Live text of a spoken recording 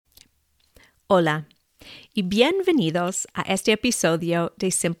Hola, y bienvenidos a este episodio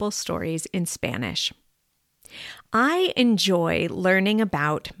de Simple Stories in Spanish. I enjoy learning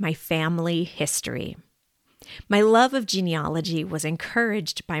about my family history. My love of genealogy was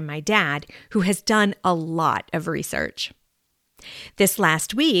encouraged by my dad, who has done a lot of research. This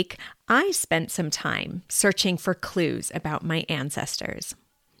last week, I spent some time searching for clues about my ancestors.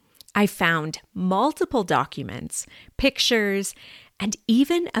 I found multiple documents, pictures, and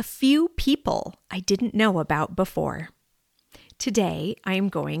even a few people I didn't know about before. Today, I am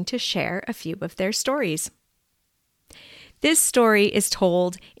going to share a few of their stories. This story is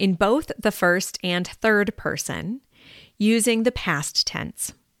told in both the first and third person, using the past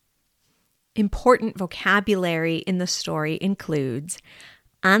tense. Important vocabulary in the story includes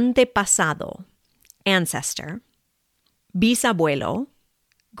antepasado, ancestor, bisabuelo,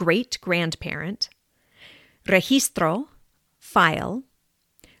 great-grandparent, registro, file,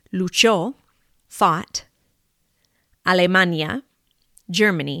 luchó, fought, Alemania,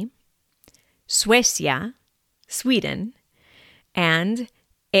 Germany, Suecia, Sweden, and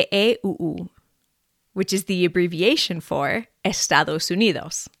EEUU, which is the abbreviation for Estados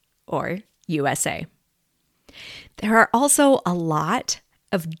Unidos, or USA. There are also a lot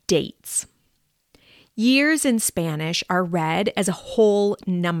of dates. Years in Spanish are read as a whole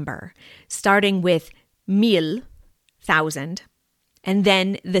number, starting with mil, thousand, and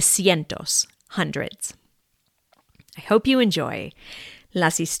then the cientos, hundreds. I hope you enjoy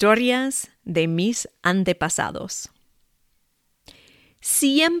las historias de mis antepasados.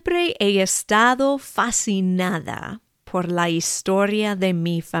 Siempre he estado fascinada por la historia de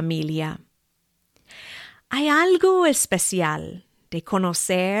mi familia. Hay algo especial de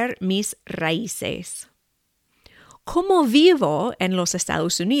conocer mis raíces. Como vivo en los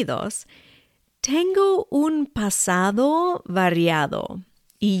Estados Unidos, tengo un pasado variado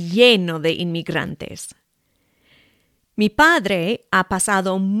y lleno de inmigrantes. Mi padre ha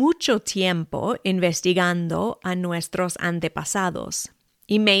pasado mucho tiempo investigando a nuestros antepasados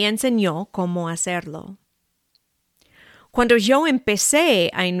y me enseñó cómo hacerlo. Cuando yo empecé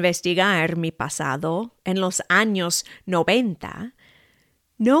a investigar mi pasado en los años 90,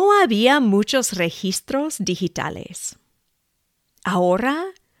 no había muchos registros digitales. Ahora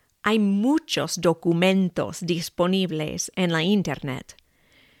hay muchos documentos disponibles en la Internet.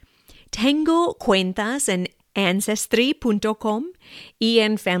 Tengo cuentas en Ancestry.com y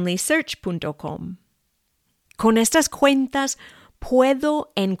en FamilySearch.com. Con estas cuentas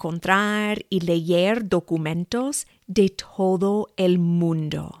puedo encontrar y leer documentos de todo el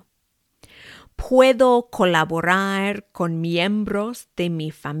mundo. Puedo colaborar con miembros de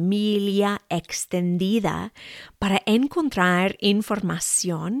mi familia extendida para encontrar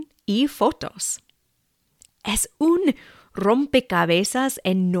información y fotos. Es un rompecabezas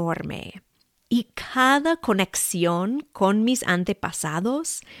enorme y cada conexión con mis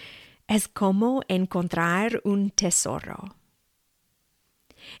antepasados es como encontrar un tesoro.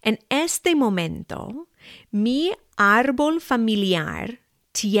 En este momento, mi árbol familiar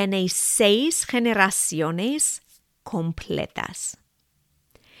tiene 6 generaciones completas.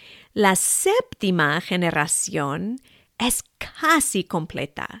 La 7ª generación es casi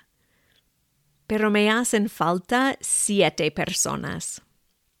completa, pero me hacen falta 7 personas.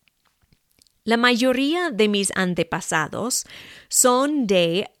 La mayoría de mis antepasados son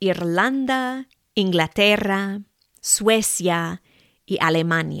de Irlanda, Inglaterra, Suecia y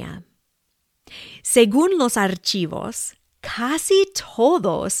Alemania. Según los archivos, casi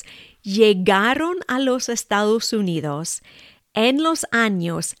todos llegaron a los Estados Unidos en los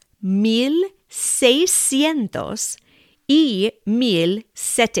años 1600 y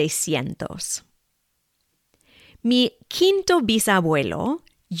 1700. Mi quinto bisabuelo,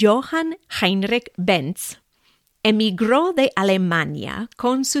 Johann Heinrich Benz, emigró de Alemania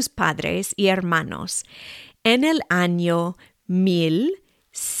con sus padres y hermanos en el año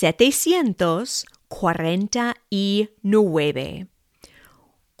 1749,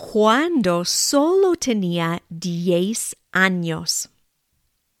 cuando solo tenía 10 años.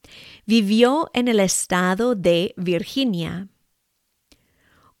 Vivió en el estado de Virginia.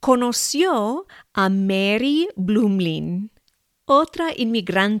 Conoció a Mary Blumlein, otra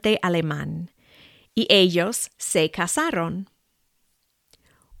inmigrante alemán, y ellos se casaron.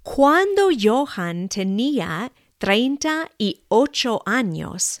 Cuando Johann tenía 38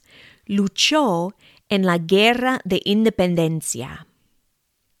 años, luchó en la Guerra de Independencia.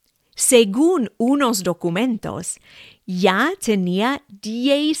 Según unos documentos, ya tenía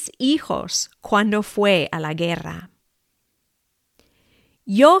 10 hijos cuando fue a la guerra.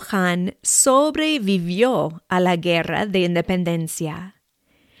 Johann sobrevivió a la Guerra de Independencia.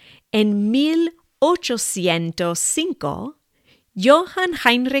 En 1805, Johann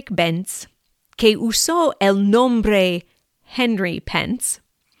Heinrich Benz, que usó el nombre Henry Pence,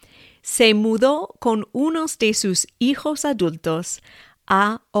 se mudó con unos de sus hijos adultos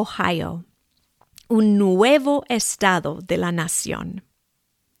a Ohio, un nuevo estado de la nación.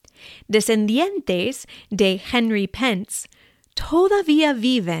 Descendientes de Henry Pence todavía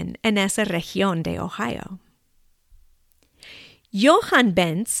viven en esa región de Ohio. Johann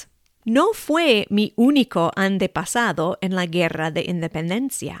Benz no fue mi único antepasado en la Guerra de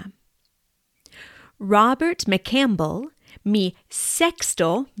Independencia. Robert McCampbell, mi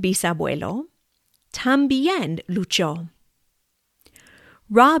sexto bisabuelo, también luchó.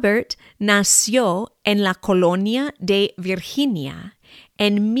 Robert nació en la colonia de Virginia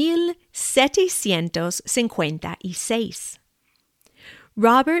en 1756.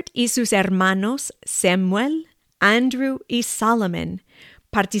 Robert y sus hermanos Samuel, Andrew y Solomon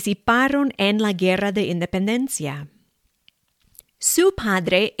participaron en la Guerra de Independencia. Su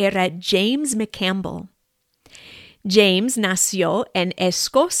padre era James McCampbell. James nació en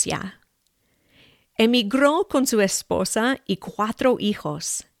Escocia. Emigró con su esposa y 4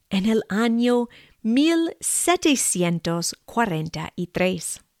 hijos en el año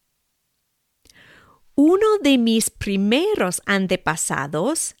 1743. Uno de mis primeros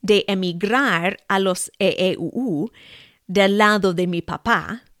antepasados de emigrar a los EEUU del lado de mi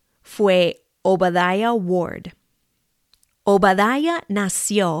papá fue Obadiah Ward. Obadiah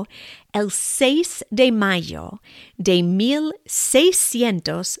nació el 6 de mayo de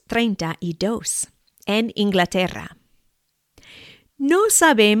 1632 en Inglaterra. No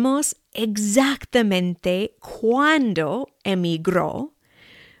sabemos exactamente cuándo emigró,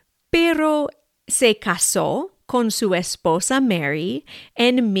 pero se casó con su esposa Mary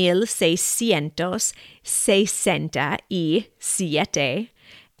en 1667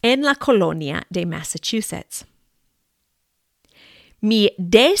 en la colonia de Massachusetts. Mi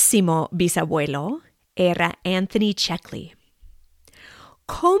 10º bisabuelo era Anthony Checkley.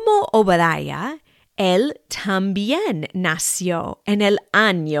 Como Obadiah, él también nació en el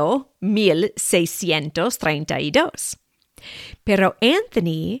año 1632. Pero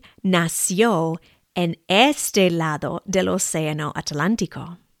Anthony nació en este lado del Océano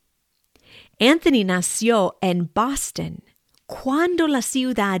Atlántico. Anthony nació en Boston cuando la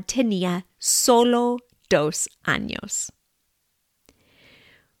ciudad tenía solo 2 años.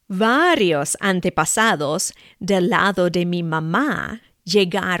 Varios antepasados del lado de mi mamá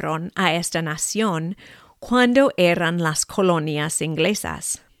llegaron a esta nación cuando eran las colonias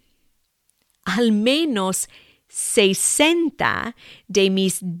inglesas. Al menos 60 de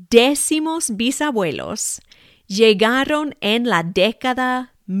mis 10º bisabuelos llegaron en la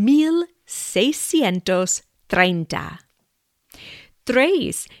década 1630.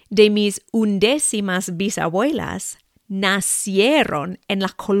 3 de mis 11º bisabuelas nacieron en la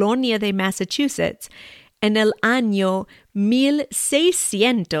colonia de Massachusetts en el año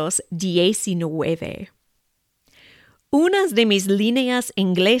 1619. Unas de mis líneas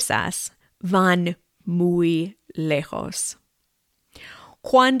inglesas van muy lejos.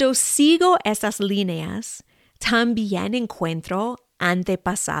 Cuando sigo esas líneas, también encuentro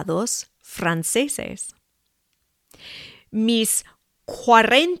antepasados franceses. Mis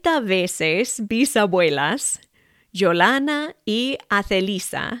 40 veces bisabuelas, Yolana y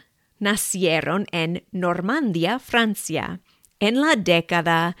Adelisa, nacieron en Normandía, Francia, en la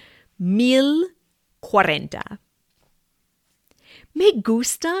década 1040. Me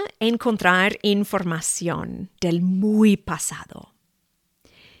gusta encontrar información del muy pasado.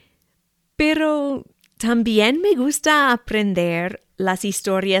 Pero también me gusta aprender las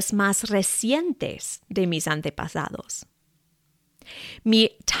historias más recientes de mis antepasados.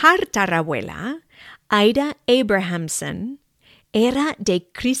 Mi tatarabuela, Ida Abrahamson, era de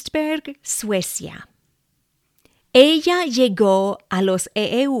Kristberg, Suecia. Ella llegó a los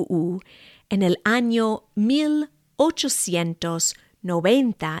EEUU en el año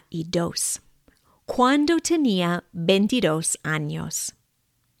 1892, cuando tenía 22 años.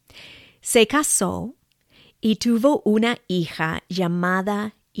 Se casó y tuvo una hija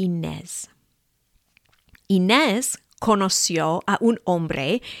llamada Inés. Inés conoció a un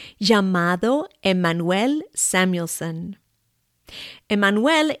hombre llamado Emanuel Samuelson.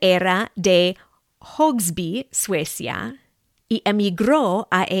 Emanuel era de Högsby, Suecia, y emigró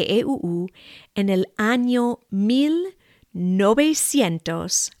a EEUU en el año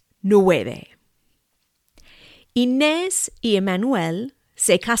 1909. Inés y Emanuel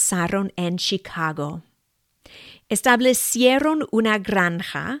se casaron en Chicago. Establecieron una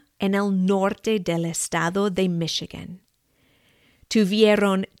granja en el norte del estado de Michigan.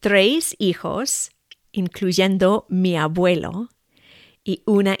 Tuvieron 3 hijos, incluyendo mi abuelo, y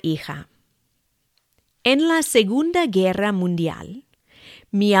una hija. En la Segunda Guerra Mundial,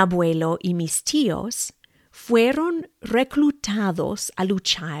 mi abuelo y mis tíos fueron reclutados a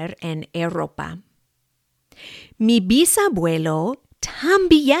luchar en Europa. Mi bisabuelo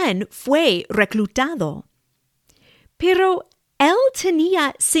también fue reclutado, pero él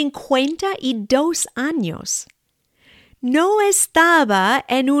tenía 52 años. No estaba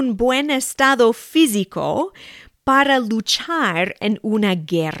en un buen estado físico para luchar en una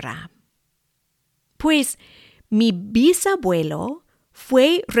guerra. Pues mi bisabuelo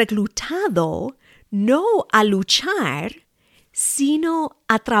fue reclutado no a luchar, sino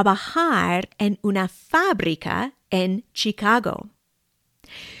a trabajar en una fábrica en Chicago.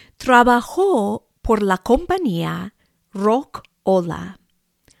 Trabajó por la compañía Rock-Ola,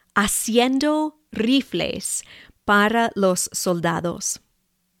 haciendo rifles para los soldados.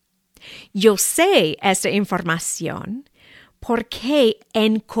 Yo sé esta información porque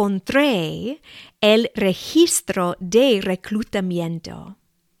encontré el registro de reclutamiento.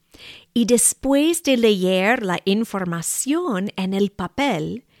 Y después de leer la información en el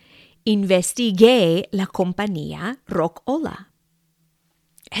papel, investigué la compañía Rock-Ola.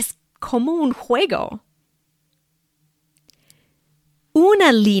 Es como un juego.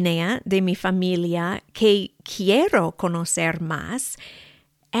 Una línea de mi familia que quiero conocer más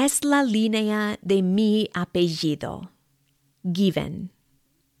es la línea de mi apellido, Given.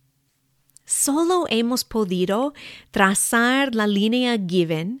 Solo hemos podido trazar la línea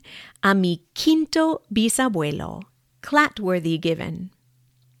Given a mi 5º bisabuelo, Clatworthy Given.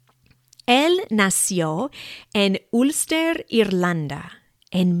 Él nació en Ulster, Irlanda,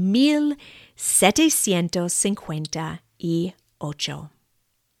 en 1758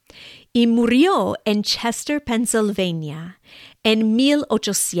 y murió en Chester, Pennsylvania, en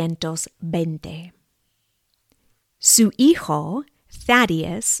 1820. Su hijo,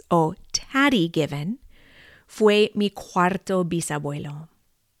 Thaddeus o Taddy Given, fue mi 4º bisabuelo.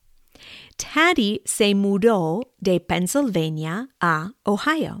 Taddy se mudó de Pennsylvania a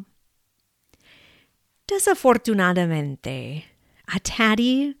Ohio. Desafortunadamente, a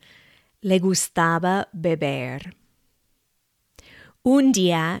Taddy le gustaba beber. Un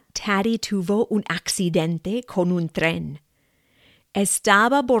día, Taddy tuvo un accidente con un tren.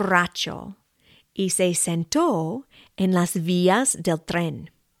 Estaba borracho y se sentó en las vías del tren.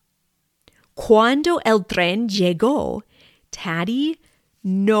 Cuando el tren llegó, Taddy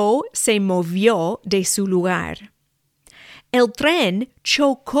no se movió de su lugar. El tren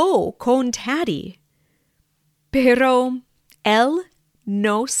chocó con Taddy, pero él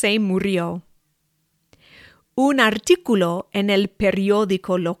no se murió. Un artículo en el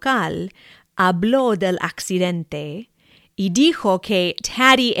periódico local habló del accidente y dijo que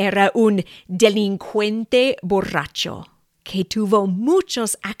Taddy era un delincuente borracho que tuvo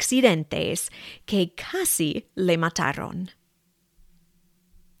muchos accidentes que casi le mataron.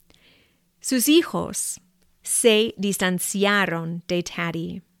 Sus hijos se distanciaron de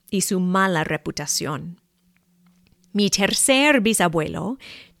Taddy y su mala reputación. Mi 3er bisabuelo,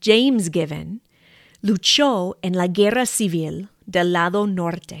 James Given, luchó en la guerra civil del lado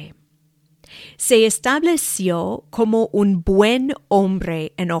norte. Se estableció como un buen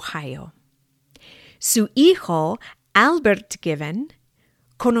hombre en Ohio. Su hijo, Albert Given,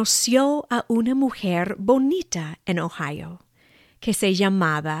 conoció a una mujer bonita en Ohio que se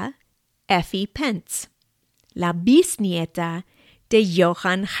llamaba Effie Pence, la bisnieta de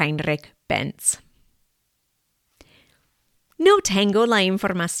Johann Heinrich Pence. No tengo la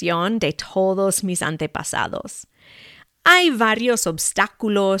información de todos mis antepasados. Hay varios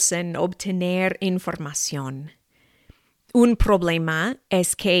obstáculos en obtener información. Un problema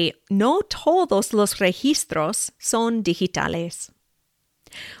es que no todos los registros son digitales.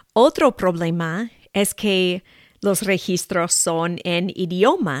 Otro problema es que los registros son en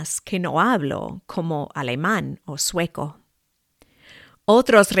idiomas que no hablo, como alemán o sueco.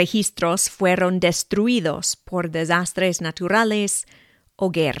 Otros registros fueron destruidos por desastres naturales o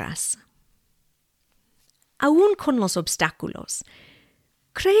guerras. Aún con los obstáculos,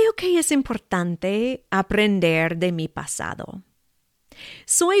 creo que es importante aprender de mi pasado.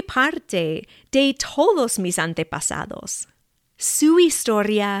 Soy parte de todos mis antepasados. Su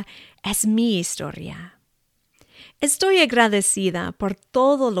historia es mi historia. Estoy agradecida por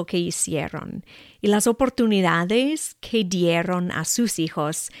todo lo que hicieron y las oportunidades que dieron a sus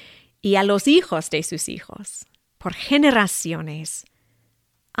hijos y a los hijos de sus hijos, por generaciones,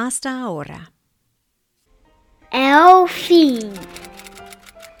 hasta ahora. El fin.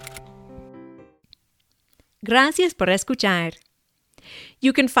 Gracias por escuchar.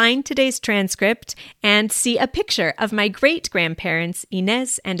 You can find today's transcript and see a picture of my great-grandparents,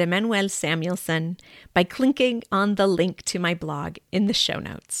 Inez and Emanuel Samuelson, by clicking on the link to my blog in the show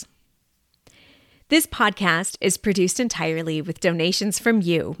notes. This podcast is produced entirely with donations from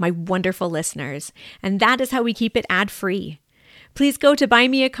you, my wonderful listeners, and that is how we keep it ad-free. Please go to Buy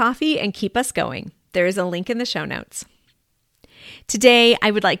Me a Coffee and keep us going. There is a link in the show notes. Today,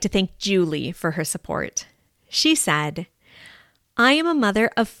 I would like to thank Julie for her support. She said, I am a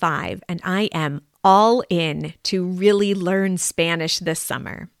mother of 5 and I am all in to really learn Spanish this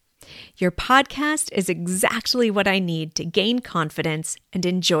summer. Your podcast is exactly what I need to gain confidence and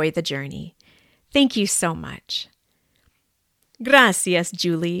enjoy the journey. Thank you so much. Gracias,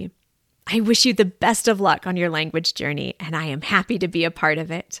 Julie. I wish you the best of luck on your language journey, and I am happy to be a part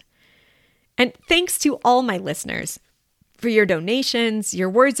of it. And thanks to all my listeners for your donations, your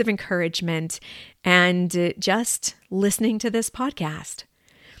words of encouragement, and just listening to this podcast.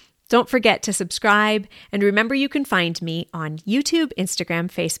 Don't forget to subscribe, and remember you can find me on YouTube, Instagram,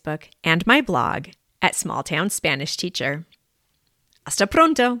 Facebook, and my blog at Small Town Spanish Teacher. Hasta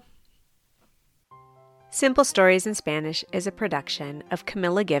pronto! Simple Stories in Spanish is a production of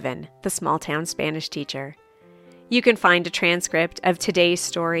Camilla Given, the Small Town Spanish Teacher. You can find a transcript of today's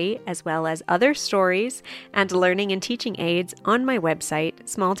story, as well as other stories and learning and teaching aids on my website,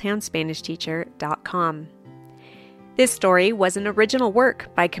 smalltownspanishteacher.com. This story was an original work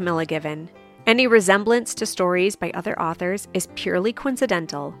by Camilla Given. Any resemblance to stories by other authors is purely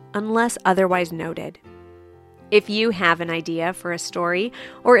coincidental, unless otherwise noted. If you have an idea for a story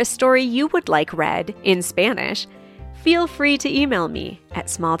or a story you would like read in Spanish, feel free to email me at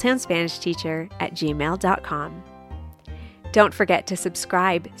smalltownspanishteacher@gmail.com. Don't forget to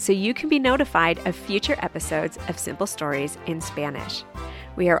subscribe so you can be notified of future episodes of Simple Stories in Spanish.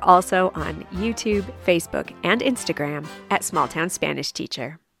 We are also on YouTube, Facebook, and Instagram at Small Town Spanish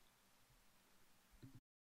Teacher.